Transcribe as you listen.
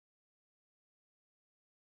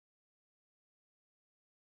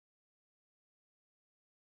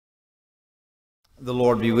The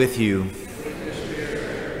Lord be with you.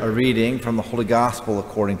 A reading from the Holy Gospel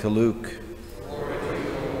according to Luke.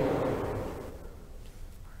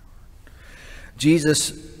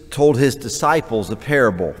 Jesus told his disciples a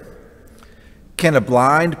parable. Can a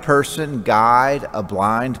blind person guide a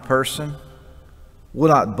blind person? Will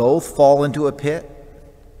not both fall into a pit?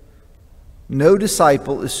 No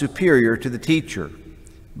disciple is superior to the teacher,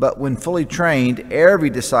 but when fully trained,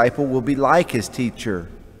 every disciple will be like his teacher.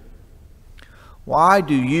 Why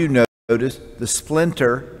do you notice the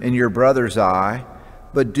splinter in your brother's eye,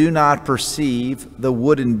 but do not perceive the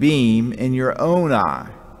wooden beam in your own eye?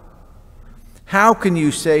 How can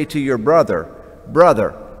you say to your brother,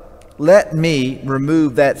 "Brother, let me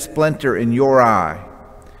remove that splinter in your eye,"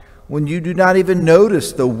 when you do not even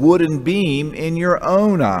notice the wooden beam in your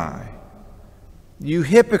own eye? You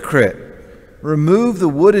hypocrite, remove the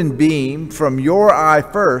wooden beam from your eye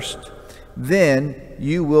first, then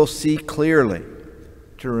you will see clearly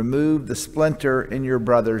to remove the splinter in your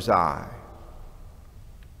brother's eye.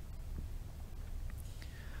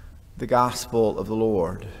 The Gospel of the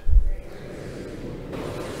Lord.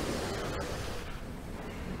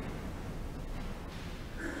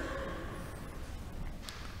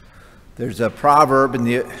 There's a proverb in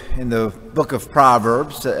the book of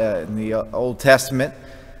Proverbs, in the Old Testament,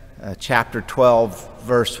 chapter 12,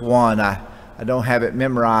 verse 1. I don't have it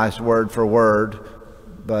memorized word for word,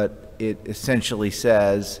 but it essentially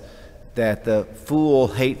says that the fool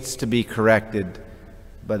hates to be corrected,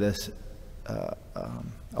 but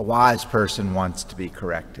a wise person wants to be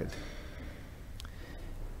corrected.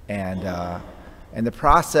 And the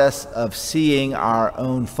process of seeing our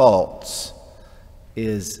own faults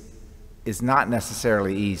is not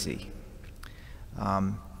necessarily easy.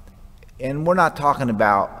 And we're not talking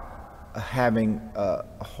about having a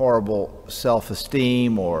horrible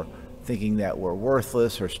self-esteem or thinking that we're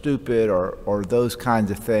worthless or stupid or those kinds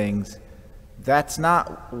of things. That's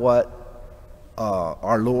not what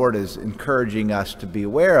our Lord is encouraging us to be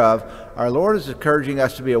aware of. Our Lord is encouraging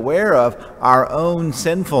us to be aware of our own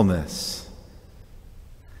sinfulness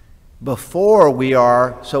before we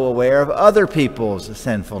are so aware of other people's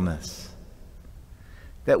sinfulness.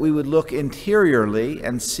 That we would look interiorly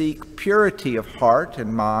and seek purity of heart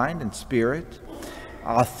and mind and spirit,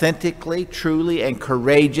 authentically, truly, and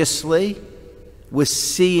courageously, with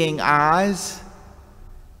seeing eyes,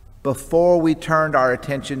 before we turned our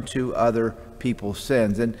attention to other people's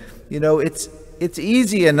sins. And you know, it's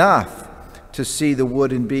easy enough to see the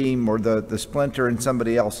wooden beam or the splinter in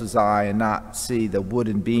somebody else's eye and not see the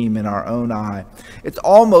wooden beam in our own eye. It's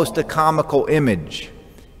almost a comical image,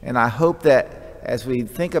 and I hope that as we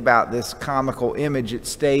think about this comical image, it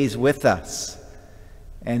stays with us.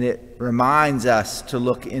 And it reminds us to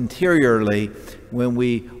look interiorly when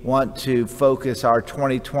we want to focus our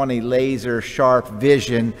 20/20 laser sharp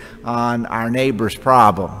vision on our neighbor's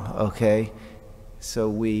problem, okay? So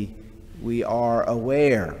we are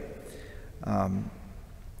aware.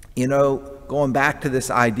 You know, going back to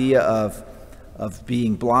this idea of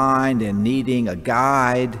being blind and needing a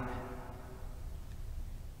guide,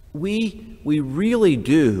 we really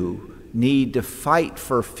do need to fight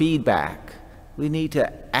for feedback. We need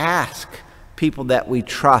to ask people that we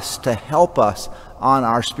trust to help us on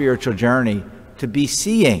our spiritual journey to be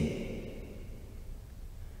seeing.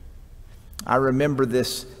 I remember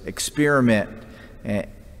this experiment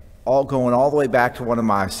going all the way back to one of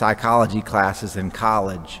my psychology classes in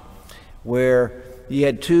college, where you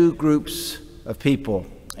had two groups of people,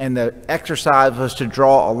 and the exercise was to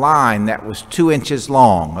draw a line that was 2 inches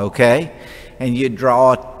long, okay? And you'd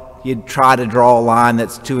try to draw a line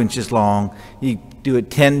that's 2 inches long. You do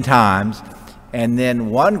it 10 times, and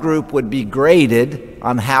then one group would be graded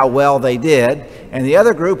on how well they did, and the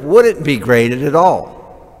other group wouldn't be graded at all.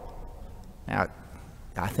 Now,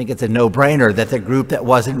 I think it's a no-brainer that the group that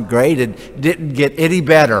wasn't graded didn't get any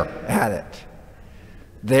better at it.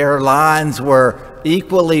 Their lines were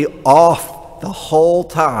equally off the whole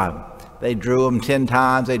time. They drew them 10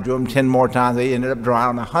 times, they drew them 10 more times, they ended up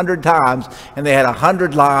drawing 100 times, and they had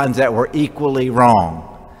 100 lines that were equally wrong.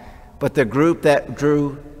 But the group that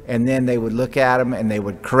drew, and then they would look at them and they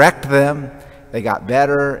would correct them, they got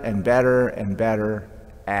better and better and better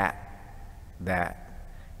at that.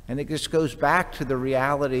 And it just goes back to the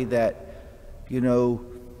reality that, you know,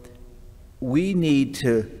 we need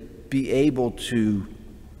to be able to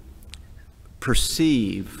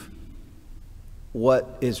perceive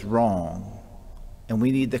what is wrong, and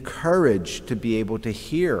we need the courage to be able to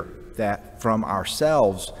hear that from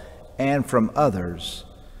ourselves and from others.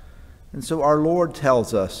 And so our Lord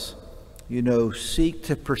tells us, you know, seek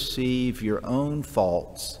to perceive your own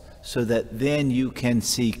faults so that then you can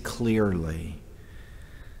see clearly.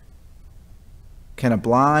 Can a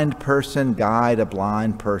blind person guide a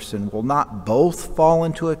blind person? Will not both fall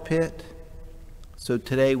into a pit? So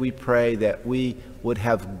today we pray that we would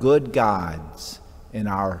have good guides in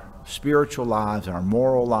our spiritual lives, our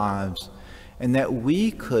moral lives, and that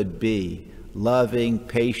we could be loving,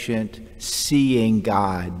 patient, seeing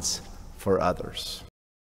guides for others.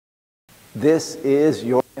 This is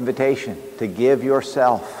your invitation to give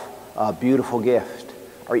yourself a beautiful gift.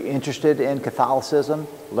 Are you interested in Catholicism,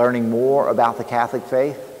 learning more about the Catholic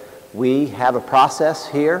faith? We have a process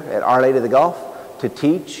here at Our Lady of the Gulf to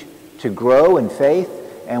teach, to grow in faith,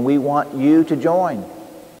 and we want you to join.